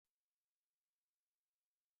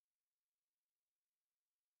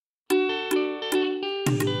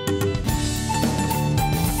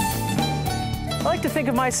like to think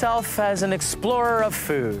of myself as an explorer of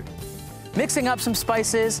food, mixing up some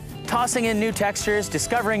spices, tossing in new textures,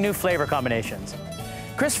 discovering new flavor combinations.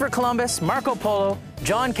 Christopher Columbus, Marco Polo,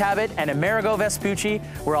 John Cabot, and Amerigo Vespucci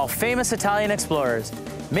were all famous Italian explorers,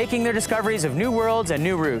 making their discoveries of new worlds and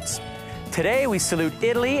new routes. Today, we salute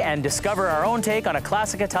Italy and discover our own take on a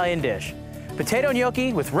classic Italian dish: potato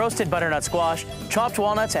gnocchi with roasted butternut squash, chopped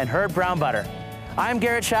walnuts, and herb brown butter. I'm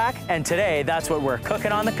Garret Schack, and today, that's what we're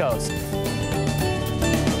cooking on the coast.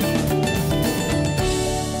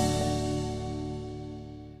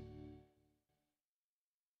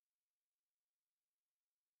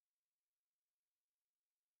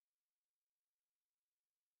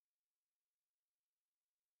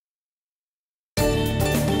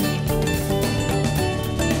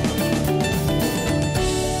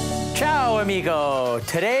 Ciao, amigo!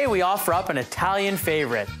 Today we offer up an Italian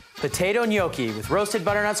favorite, potato gnocchi with roasted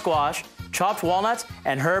butternut squash, chopped walnuts,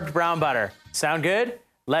 and herbed brown butter. Sound good?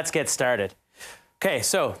 Let's get started. Okay,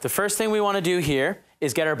 so the first thing we want to do here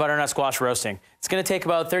is get our butternut squash roasting. It's going to take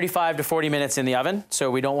about 35 to 40 minutes in the oven, so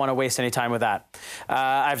we don't want to waste any time with that.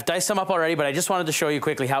 I've diced some up already, but I just wanted to show you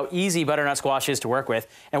quickly how easy butternut squash is to work with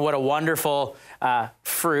and what a wonderful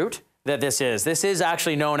fruit that this is. This is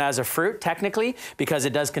actually known as a fruit, technically, because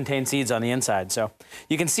it does contain seeds on the inside. So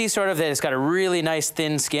you can see sort of that it's got a really nice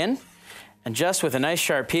thin skin, and just with a nice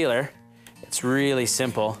sharp peeler, it's really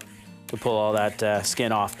simple to pull all that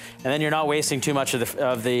skin off. And then you're not wasting too much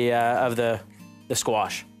of the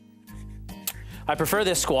squash. I prefer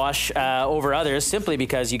this squash over others simply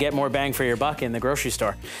because you get more bang for your buck in the grocery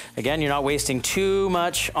store. Again, you're not wasting too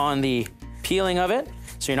much on the peeling of it,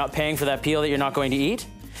 so you're not paying for that peel that you're not going to eat.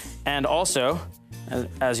 And also,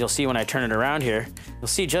 as you'll see when I turn it around here, you'll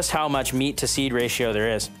see just how much meat to seed ratio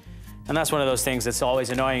there is. And that's one of those things that's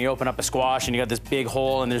always annoying. You open up a squash and you got this big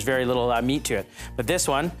hole and there's very little meat to it. But this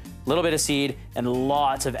one, a little bit of seed and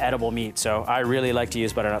lots of edible meat. So I really like to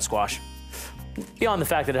use butternut squash, beyond the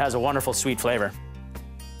fact that it has a wonderful sweet flavor.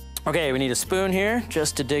 Okay, we need a spoon here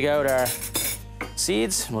just to dig out our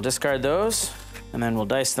seeds. We'll discard those and then we'll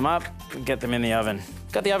dice them up and get them in the oven.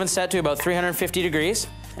 Got the oven set to about 350 degrees.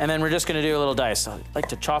 And then we're just gonna do a little dice. I like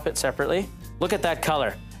to chop it separately. Look at that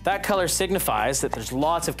color. That color signifies that there's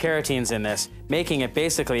lots of carotenes in this, making it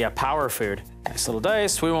basically a power food. Nice little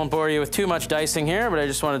dice. We won't bore you with too much dicing here, but I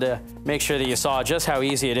just wanted to make sure that you saw just how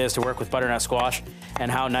easy it is to work with butternut squash and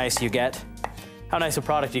how nice a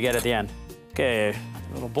product you get at the end. Okay,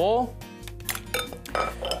 a little bowl.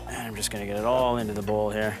 And I'm just gonna get it all into the bowl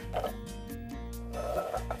here.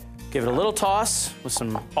 Give it a little toss with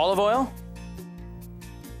some olive oil.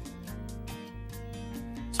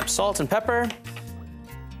 Some salt and pepper.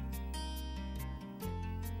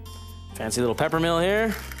 Fancy little pepper mill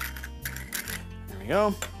here. There we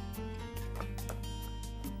go.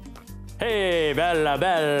 Hey, bella,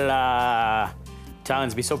 bella.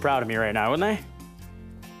 Italians would be so proud of me right now, wouldn't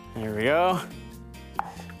they? There we go.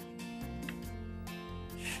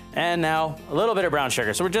 And now a little bit of brown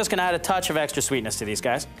sugar. So we're just gonna add a touch of extra sweetness to these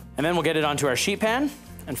guys. And then we'll get it onto our sheet pan.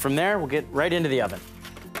 And from there, we'll get right into the oven.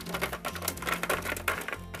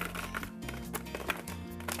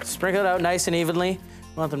 Sprinkle it out nice and evenly.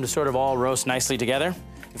 We want them to sort of all roast nicely together.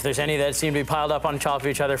 If there's any that seem to be piled up on top of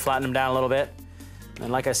each other, flatten them down a little bit.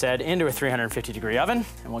 And like I said, into a 350-degree oven,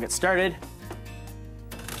 and we'll get started.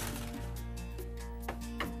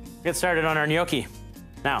 Get started on our gnocchi.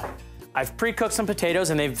 Now, I've pre-cooked some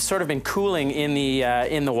potatoes, and they've sort of been cooling in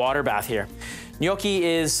the water bath here. Gnocchi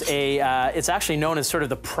is it's actually known as sort of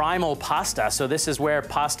the primal pasta. So this is where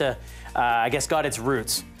pasta, I guess, got its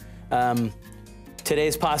roots.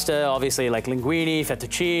 Today's pasta, obviously like linguine,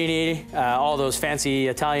 fettuccine, all those fancy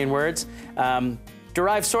Italian words,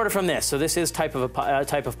 derive sort of from this. So this is type of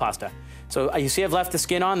pasta. So you see I've left the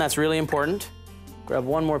skin on, that's really important. Grab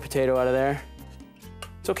one more potato out of there.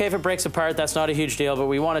 It's okay if it breaks apart, that's not a huge deal, but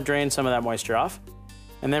we want to drain some of that moisture off.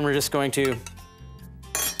 And then we're just going to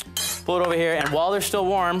pull it over here, and while they're still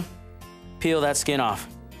warm, peel that skin off.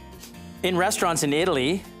 In restaurants in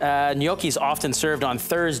Italy, gnocchi is often served on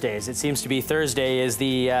Thursdays. It seems to be Thursday is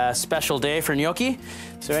the special day for gnocchi.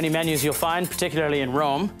 So any menus you'll find, particularly in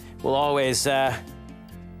Rome, will always have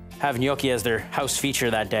gnocchi as their house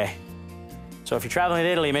feature that day. So if you're traveling to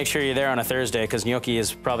Italy, make sure you're there on a Thursday, because gnocchi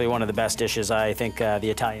is probably one of the best dishes I think the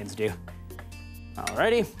Italians do.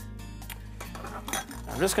 Alrighty.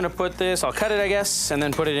 I'm just gonna put this, I'll cut it, I guess, and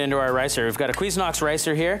then put it into our ricer. We've got a Cuisinart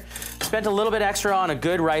ricer here. Spent a little bit extra on a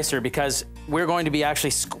good ricer because we're going to be actually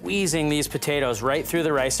squeezing these potatoes right through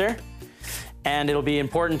the ricer. And it'll be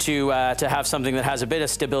important to have something that has a bit of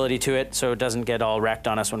stability to it so it doesn't get all wrecked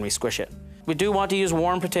on us when we squish it. We do want to use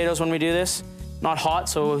warm potatoes when we do this. Not hot,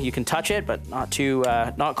 so you can touch it, but not too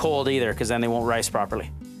not cold either, because then they won't rise properly.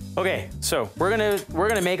 Okay, so we're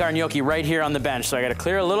gonna make our gnocchi right here on the bench. So I gotta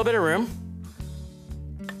clear a little bit of room.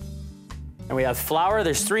 And we have flour.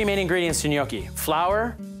 There's 3 main ingredients to gnocchi: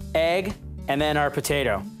 flour, egg, and then our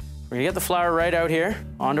potato. We're gonna get the flour right out here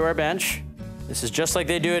onto our bench. This is just like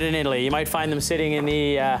they do it in Italy. You might find them sitting in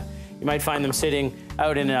the you might find them sitting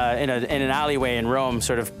out in an alleyway in Rome,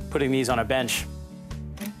 sort of putting these on a bench.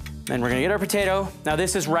 Then we're gonna get our potato. Now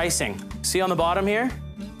this is ricing. See on the bottom here?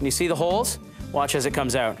 Can you see the holes? Watch as it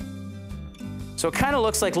comes out. So it kind of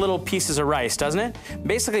looks like little pieces of rice, doesn't it?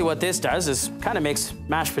 Basically what this does is kind of makes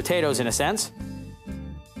mashed potatoes in a sense.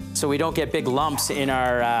 So we don't get big lumps in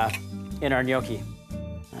our gnocchi.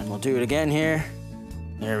 And we'll do it again here.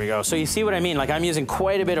 There we go. So you see what I mean? Like I'm using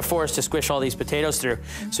quite a bit of force to squish all these potatoes through.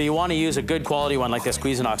 So you want to use a good quality one like this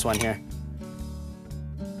Cuisinart one here.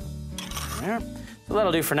 There. So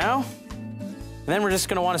that'll do for now. And then we're just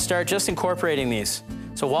going to want to start just incorporating these.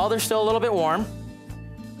 So while they're still a little bit warm,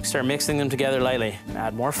 start mixing them together lightly.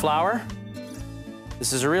 Add more flour.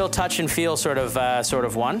 This is a real touch and feel sort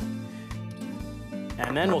of one.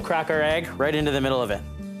 And then we'll crack our egg right into the middle of it.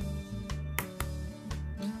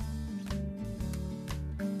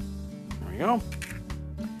 There we go.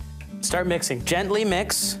 Start mixing. Gently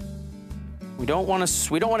mix. We don't want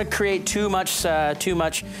to create too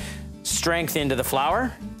much strength into the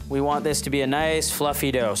flour. We want this to be a nice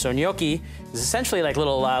fluffy dough. So gnocchi is essentially like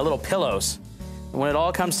little pillows. And when it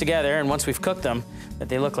all comes together, and once we've cooked them, that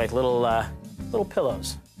they look like little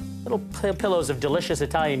pillows, pillows of delicious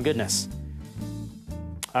Italian goodness.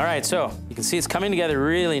 All right, so you can see it's coming together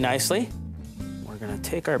really nicely. We're gonna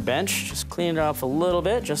take our bench, just clean it off a little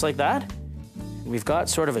bit, just like that. We've got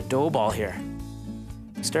sort of a dough ball here.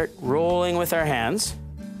 Start rolling with our hands.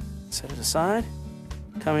 Set it aside.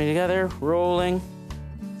 Coming together, rolling.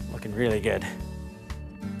 Looking really good.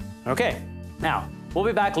 Okay, now we'll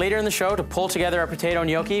be back later in the show to pull together our potato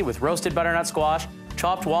gnocchi with roasted butternut squash,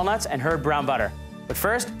 chopped walnuts, and herb brown butter. But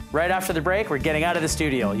first, right after the break, we're getting out of the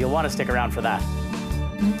studio. You'll want to stick around for that.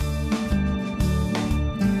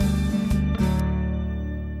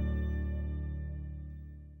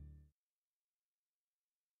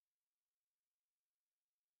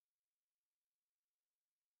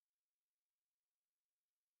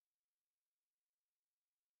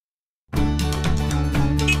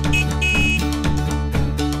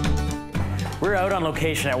 We're out on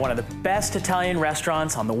location at one of the best Italian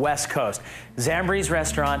restaurants on the West Coast, Zambri's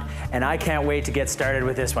Restaurant, and I can't wait to get started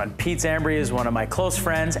with this one. Pete Zambri is one of my close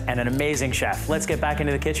friends and an amazing chef. Let's get back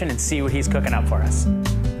into the kitchen and see what he's cooking up for us.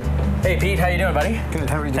 Hey Pete, how you doing, buddy? Good,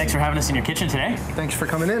 how are you doing? Thanks for having us in your kitchen today. Thanks for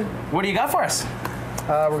coming in. What do you got for us?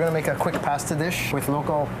 We're gonna make a quick pasta dish with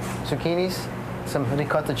local zucchinis, some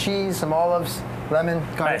ricotta cheese, some olives, lemon,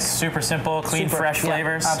 garlic. Nice, super simple, clean, fresh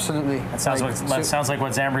flavors. Absolutely. That sounds like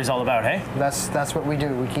what Zambri's all about, hey? That's what we do.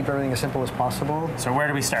 We keep everything as simple as possible. So where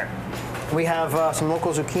do we start? We have some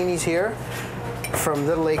local zucchinis here from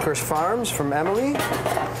Little Acres Farms, from Emily,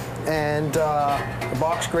 and a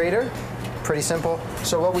box grater. Pretty simple.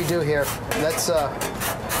 So what we do here, let's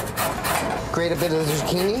grate a bit of the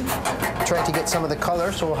zucchini, try to get some of the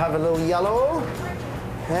color. So we'll have a little yellow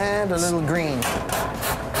and a little green.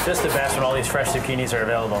 Just the best when all these fresh zucchinis are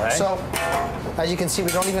available, hey? So, as you can see, we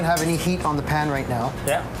don't even have any heat on the pan right now.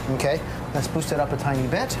 Yeah. Okay, let's boost it up a tiny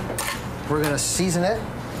bit. We're gonna season it.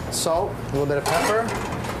 Salt, a little bit of pepper.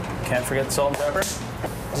 Can't forget the salt and pepper.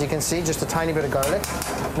 As you can see, just a tiny bit of garlic.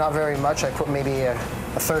 Not very much, I put maybe a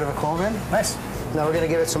third of a clove in. Nice. Now we're gonna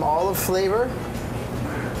give it some olive flavor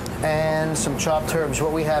and some chopped herbs.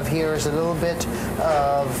 What we have here is a little bit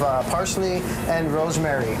of parsley and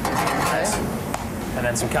rosemary. Okay? Nice. And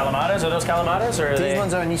then some calamatas. Are those calamatas, or are These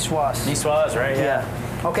ones are niçoise. Niçoise, right? Yeah.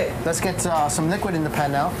 Okay, let's get some liquid in the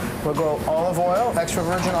pan now. We'll go olive oil, extra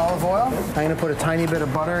virgin olive oil. I'm gonna put a tiny bit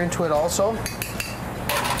of butter into it also.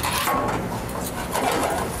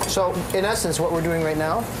 So, in essence, what we're doing right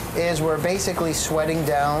now is we're basically sweating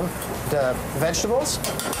down the vegetables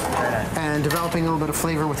and developing a little bit of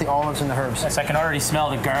flavor with the olives and the herbs. Yes, I can already smell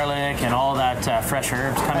the garlic and all that fresh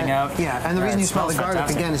herbs coming out. Yeah, and the reason you smell the garlic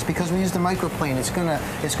fantastic. again is because we use the microplane. It's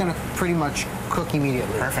gonna pretty much cook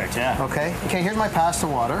immediately. Perfect, yeah. Okay. Okay, here's my pasta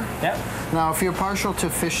water. Yep. Now, if you're partial to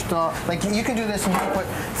fish stock, like you can do this and you can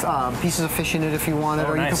put pieces of fish in it if you wanted,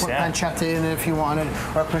 or nice, you can put pancetta in it if you wanted,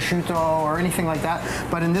 or prosciutto, or anything like that.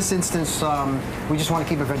 But in this instance, we just want to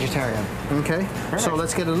keep it vegetarian. Okay. Perfect. So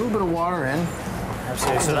let's get a little bit of water in.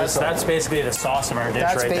 Absolutely. So that's basically the sauce of our dish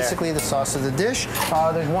right there. That's basically the sauce of the dish.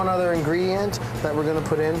 There's one other ingredient that we're going to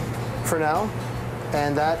put in for now,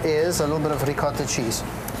 and that is a little bit of ricotta cheese.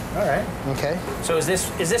 All right. Okay. So is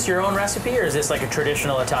this your own recipe, or is this like a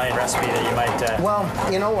traditional Italian recipe that you might? Well,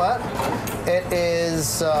 you know what? It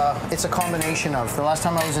is. It's a combination of. The last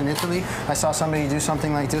time I was in Italy, I saw somebody do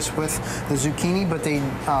something like this with the zucchini, but they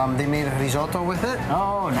made a risotto with it.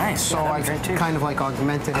 Oh, nice. So I kind of like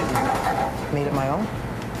augmented it and made it my own.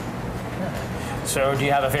 So do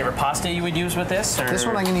you have a favorite pasta you would use with this? Or? This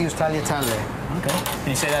one I'm going to use tagliatelle. Okay. Can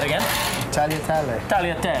you say that again? Tagliatelle.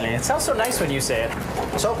 Tagliatelle. It sounds so nice when you say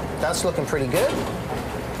it. So that's looking pretty good.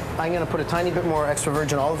 I'm going to put a tiny bit more extra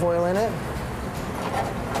virgin olive oil in it.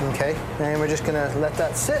 Okay, and we're just going to let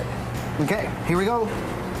that sit. Okay, here we go.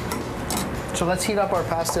 So let's heat up our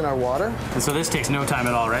pasta in our water. And so this takes no time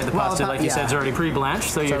at all, right? The pasta, like you said, is already pre-blanched,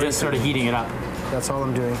 so you're just sort of heating it up. That's all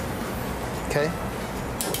I'm doing. Okay.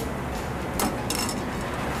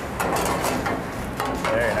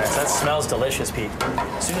 Very nice. That smells delicious, Pete.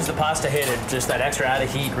 As soon as the pasta hit it, just that extra added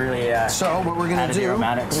heat really So what we're going to do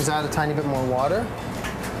is add a tiny bit more water.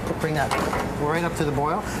 Bring that right up to the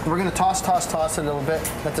boil. We're going to toss a little bit.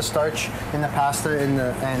 Let the starch in the pasta and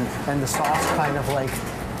the sauce kind of like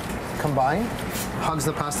combine. Hugs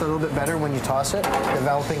the pasta a little bit better when you toss it,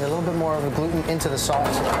 developing a little bit more of the gluten into the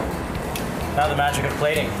sauce. Now the magic of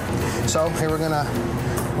plating. So here we're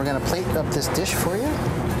gonna plate up this dish for you.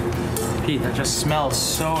 Pete, that just smells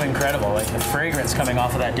so incredible. Like the fragrance coming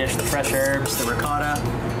off of that dish, the fresh herbs, the ricotta.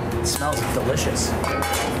 It smells delicious.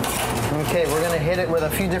 Okay, we're gonna hit it with a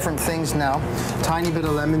few different things now. Tiny bit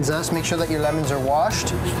of lemon zest. Make sure that your lemons are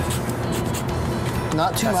washed.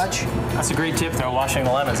 Not too much. That's a great tip though, washing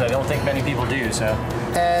the lemons. I don't think many people do, so.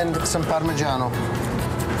 And some Parmigiano.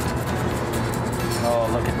 Oh,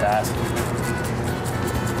 look at that.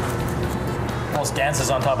 Almost dances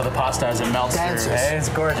on top of the pasta as it melts through. Hey, it's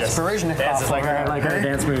gorgeous. Inspiration to dances like our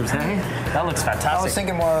dance moves, hey? That looks fantastic. I was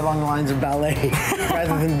thinking more along the lines of ballet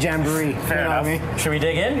rather than jamboree. Fair enough. What I mean? Should we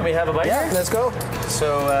dig in? Do we have a bite? Yeah, let's go.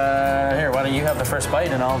 So here, why don't you have the first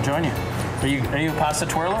bite and I'll join you. Are you a pasta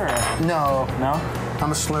twirler? Or? No. No?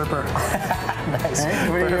 I'm a slurper. Nice. Hey,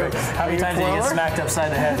 How many times did you get smacked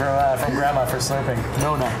upside the head from Grandma for slurping?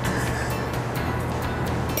 No.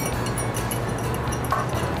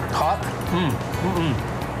 Hot?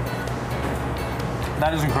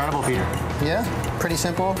 That is incredible, Peter. Yeah? Pretty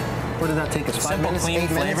simple. What did that take us? 5 minutes? Simple, clean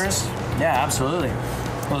 8 flavors. minutes? Yeah, absolutely.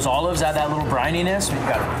 Those olives add that little brininess. We've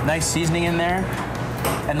got nice seasoning in there.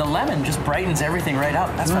 And the lemon just brightens everything right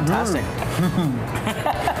up. That's fantastic.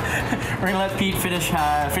 We're gonna let Pete finish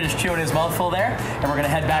chewing his mouthful there, and we're gonna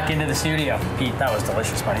head back into the studio. Pete, that was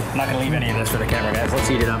delicious, buddy. I'm not gonna leave any of this for the camera guys. Let's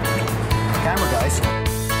eat it up. Camera guys.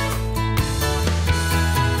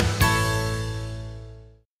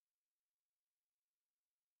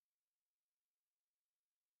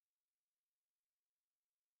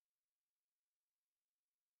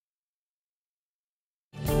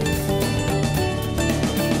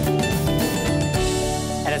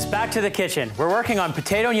 Back to the kitchen. We're working on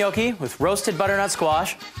potato gnocchi with roasted butternut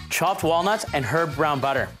squash, chopped walnuts, and herb brown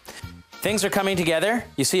butter. Things are coming together.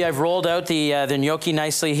 You see I've rolled out the gnocchi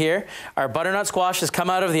nicely here. Our butternut squash has come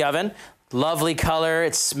out of the oven. Lovely color.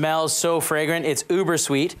 It smells so fragrant. It's uber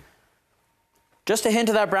sweet. Just a hint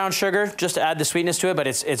of that brown sugar, just to add the sweetness to it, but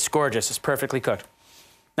it's gorgeous. It's perfectly cooked.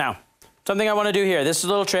 Now, something I want to do here. This is a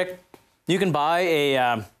little trick. You can buy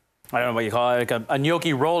a I don't know what you call it, like a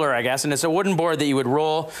gnocchi roller, I guess, and it's a wooden board that you would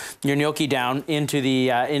roll your gnocchi down into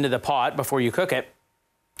the pot before you cook it.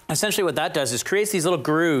 Essentially what that does is creates these little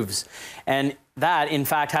grooves, and that, in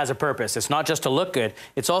fact, has a purpose. It's not just to look good,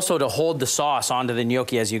 it's also to hold the sauce onto the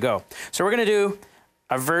gnocchi as you go. So we're gonna do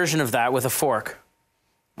a version of that with a fork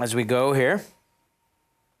as we go here.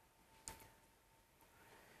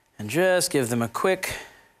 And just give them a quick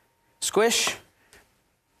squish.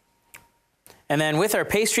 And then with our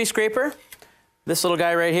pastry scraper, this little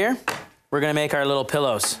guy right here, we're gonna make our little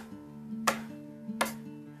pillows.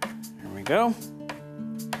 There we go.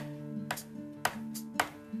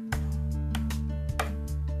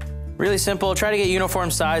 Really simple, try to get uniform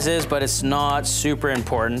sizes, but it's not super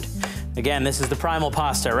important. Again, this is the primal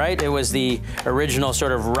pasta, right? It was the original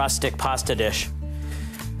sort of rustic pasta dish.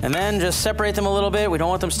 And then just separate them a little bit. We don't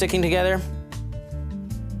want them sticking together.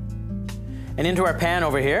 And into our pan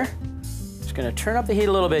over here, just gonna turn up the heat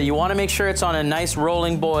a little bit. You wanna make sure it's on a nice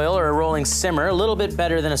rolling boil or a rolling simmer, a little bit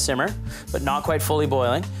better than a simmer, but not quite fully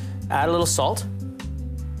boiling. Add a little salt,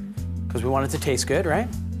 because we want it to taste good, right?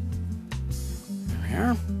 There we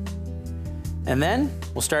are. And then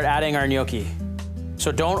we'll start adding our gnocchi.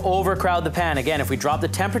 So don't overcrowd the pan. Again, if we drop the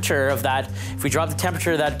temperature of that,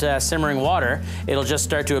 simmering water, it'll just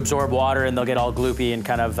start to absorb water and they'll get all gloopy and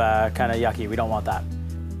kind of yucky. We don't want that.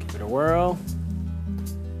 Give it a whirl.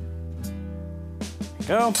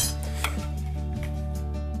 Go.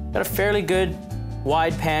 Got a fairly good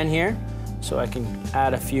wide pan here, so I can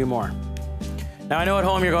add a few more. Now I know at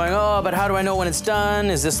home you're going, oh, but how do I know when it's done?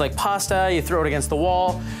 Is this like pasta? You throw it against the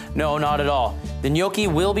wall? No, not at all. The gnocchi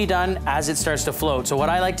will be done as it starts to float. So what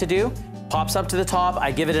I like to do, pops up to the top,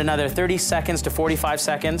 I give it another 30 seconds to 45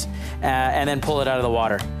 seconds, and then pull it out of the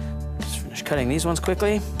water. Just finish cutting these ones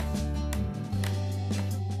quickly.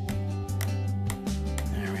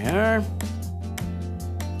 There we are.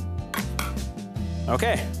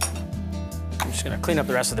 Okay, I'm just gonna clean up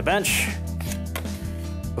the rest of the bench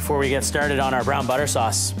before we get started on our brown butter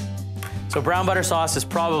sauce. So brown butter sauce is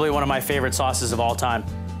probably one of my favorite sauces of all time.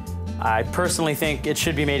 I personally think it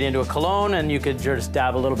should be made into a cologne, and you could just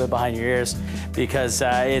dab a little bit behind your ears because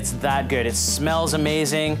it's that good. It smells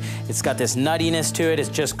amazing. It's got this nuttiness to it. It's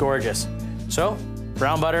just gorgeous. So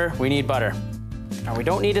brown butter, we need butter. Now we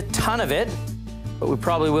don't need a ton of it, but we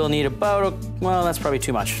probably will need about, well, that's probably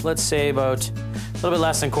too much. Let's say about a little bit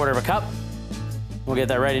less than 1/4 cup. We'll get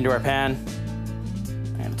that right into our pan.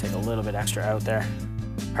 I'm gonna take a little bit extra out there.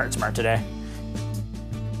 Heart smart today.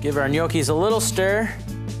 Give our gnocchis a little stir.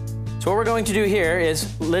 So what we're going to do here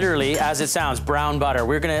is literally, as it sounds, brown butter.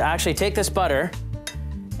 We're gonna actually take this butter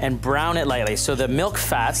and brown it lightly. So the milk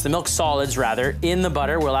fats, the milk solids rather, in the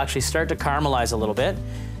butter will actually start to caramelize a little bit,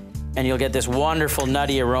 and you'll get this wonderful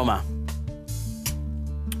nutty aroma.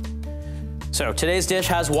 So today's dish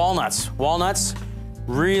has walnuts. Walnuts,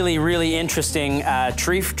 really, really interesting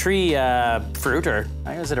tree fruit, or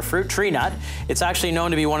is it a fruit? Tree nut. It's actually known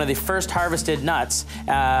to be one of the first harvested nuts.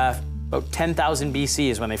 About 10,000 BC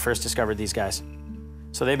is when they first discovered these guys.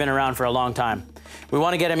 So they've been around for a long time. We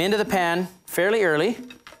want to get them into the pan fairly early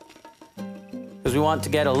because we want to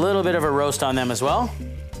get a little bit of a roast on them as well.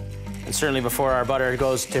 And certainly before our butter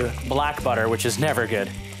goes to black butter, which is never good.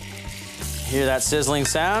 Hear that sizzling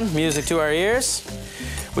sound, music to our ears.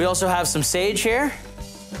 We also have some sage here.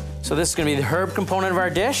 So this is gonna be the herb component of our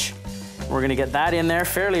dish. We're gonna get that in there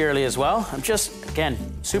fairly early as well. I'm just, again,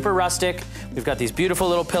 super rustic. We've got these beautiful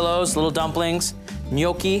little pillows, little dumplings,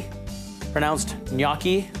 gnocchi, pronounced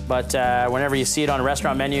gnocchi, but whenever you see it on a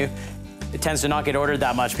restaurant menu, it tends to not get ordered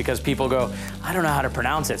that much because people go, I don't know how to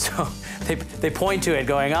pronounce it. So they point to it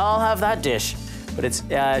going, I'll have that dish. But it's,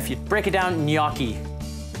 if you break it down, gnocchi.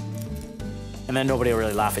 And then nobody will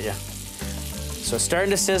really laugh at you. So it's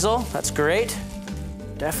starting to sizzle, that's great.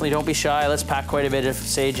 Definitely don't be shy, let's pack quite a bit of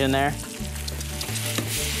sage in there.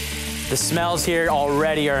 The smells here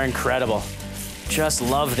already are incredible. Just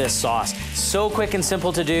love this sauce. So quick and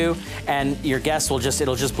simple to do, and your guests will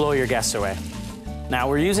it'll just blow your guests away. Now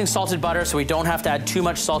we're using salted butter, so we don't have to add too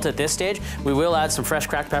much salt at this stage. We will add some fresh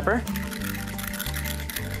cracked pepper.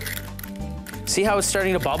 See how it's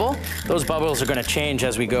starting to bubble? Those bubbles are gonna change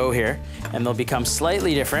as we go here, and they'll become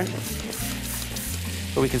slightly different.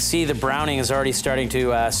 But we can see the browning is already starting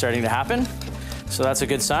to happen. So that's a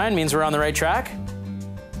good sign, means we're on the right track.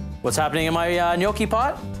 What's happening in my gnocchi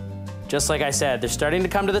pot? Just like I said, they're starting to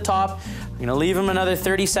come to the top. I'm gonna leave them another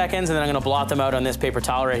 30 seconds, and then I'm gonna blot them out on this paper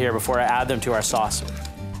towel right here before I add them to our sauce.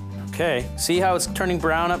 Okay, see how it's turning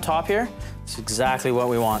brown up top here? It's exactly what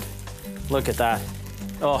we want. Look at that.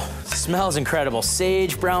 Oh, smells incredible.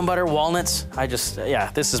 Sage, brown butter, walnuts.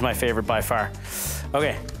 Yeah, this is my favorite by far.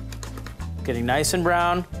 Okay, getting nice and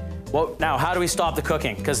brown. Well, now, how do we stop the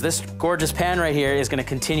cooking? Because this gorgeous pan right here is gonna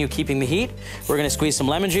continue keeping the heat. We're gonna squeeze some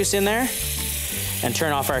lemon juice in there and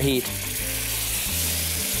turn off our heat.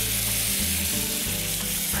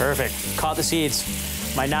 Perfect, caught the seeds.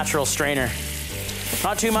 My natural strainer.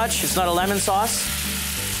 Not too much, it's not a lemon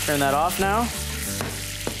sauce. Turn that off now.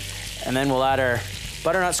 And then we'll add our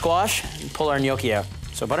butternut squash and pull our gnocchi out.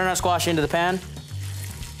 So butternut squash into the pan.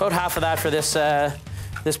 About half of that for this,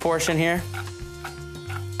 this portion here.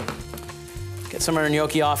 Get some of our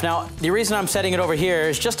gnocchi off. Now, the reason I'm setting it over here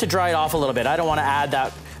is just to dry it off a little bit. I don't want to add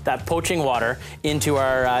that poaching water into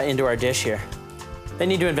our dish here. They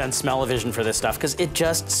need to invent smell-o-vision for this stuff because it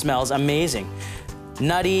just smells amazing.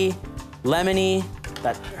 Nutty, lemony,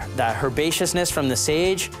 that herbaceousness from the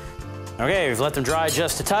sage. Okay, we've let them dry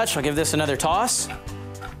just a touch. I'll give this another toss.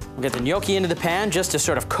 We'll get the gnocchi into the pan just to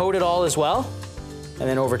sort of coat it all as well, and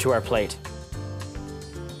then over to our plate.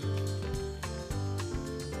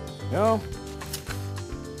 Go.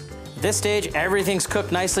 At this stage, everything's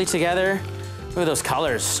cooked nicely together. Look at those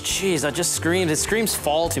colors. Jeez, that just screams, it screams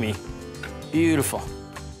fall to me. Beautiful.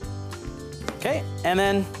 Okay, and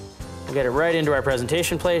then we'll get it right into our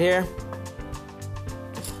presentation plate here.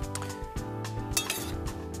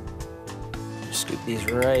 Scoop these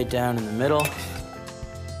right down in the middle.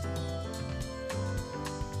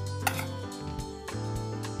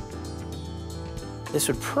 This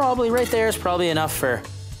would probably, right there is probably enough for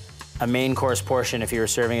a main course portion if you were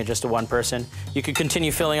serving it just to one person. You could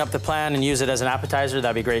continue filling up the pan and use it as an appetizer,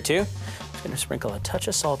 that'd be great too. I'm gonna sprinkle a touch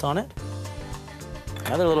of salt on it.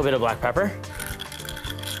 Another little bit of black pepper.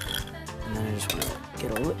 And then I just wanna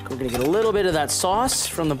we're gonna get a little bit of that sauce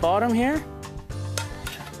from the bottom here.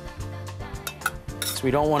 So we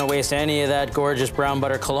don't wanna waste any of that gorgeous brown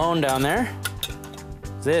butter cologne down there.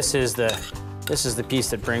 This is the piece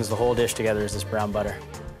that brings the whole dish together, is this brown butter.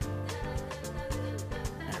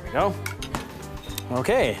 There we go.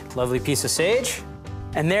 Okay, lovely piece of sage.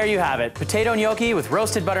 And there you have it, potato gnocchi with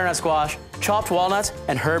roasted butternut squash, chopped walnuts,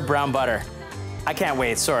 and herb brown butter. I can't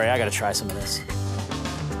wait, sorry, I gotta try some of this.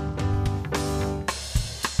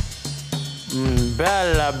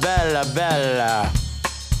 Bella, bella, bella.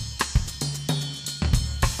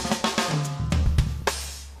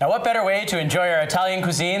 Now, what better way to enjoy our Italian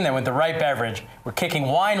cuisine than with the right beverage? We're kicking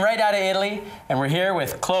wine right out of Italy, and we're here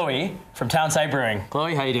with Chloe from Townside Brewing.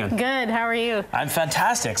 Chloe, how you doing? Good, how are you? I'm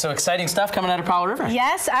fantastic. So exciting stuff coming out of Powell River.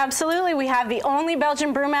 Yes, absolutely. We have the only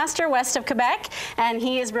Belgian brewmaster west of Quebec, and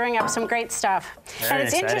he is brewing up some great stuff. Very and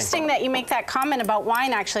it's exciting. interesting that you make that comment about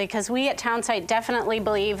wine, actually, because we at Townside definitely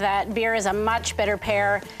believe that beer is a much better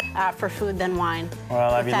pair for food than wine.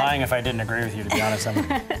 Well, I'd be lying if I didn't agree with you, to be honest. I'm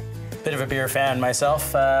a bit of a beer fan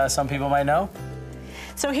myself, some people might know.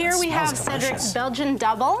 So here we have Cedric's Belgian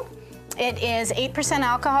Double. It is 8%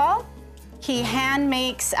 alcohol. He hand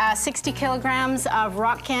makes 60 kilograms of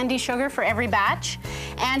rock candy sugar for every batch.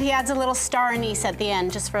 And he adds a little star anise at the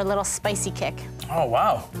end, just for a little spicy kick. Oh,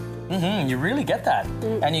 wow. You really get that.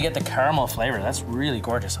 And you get the caramel flavor. That's really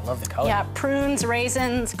gorgeous. I love the color. Yeah, prunes,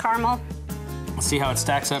 raisins, caramel. Let's see how it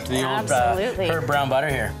stacks up to the old herb brown butter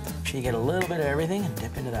here. So you get a little bit of everything and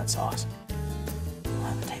dip into that sauce. We'll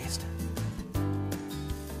have a taste.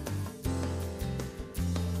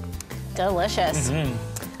 Delicious.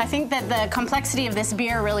 I think that the complexity of this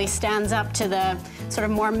beer really stands up to the sort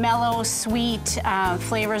of more mellow, sweet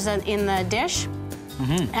flavors in the dish.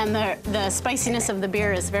 And the spiciness of the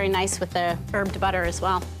beer is very nice with the herbed butter as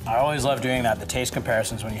well. I always love doing that, the taste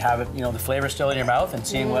comparisons when you have it, you know, the flavor still in your mouth and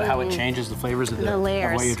seeing how it changes the flavors of the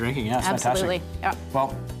layers of what you're drinking. Yeah, it's absolutely. Fantastic. Yeah.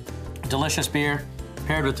 Well, delicious beer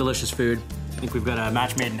paired with delicious food. I think we've got a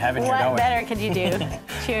match made in heaven here, don't we? What better could you do?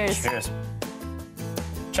 Cheers. Cheers.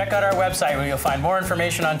 Check out our website where you'll find more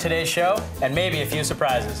information on today's show and maybe a few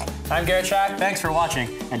surprises. I'm Garret Schack, thanks for watching,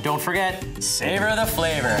 and don't forget, savor the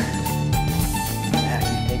flavor.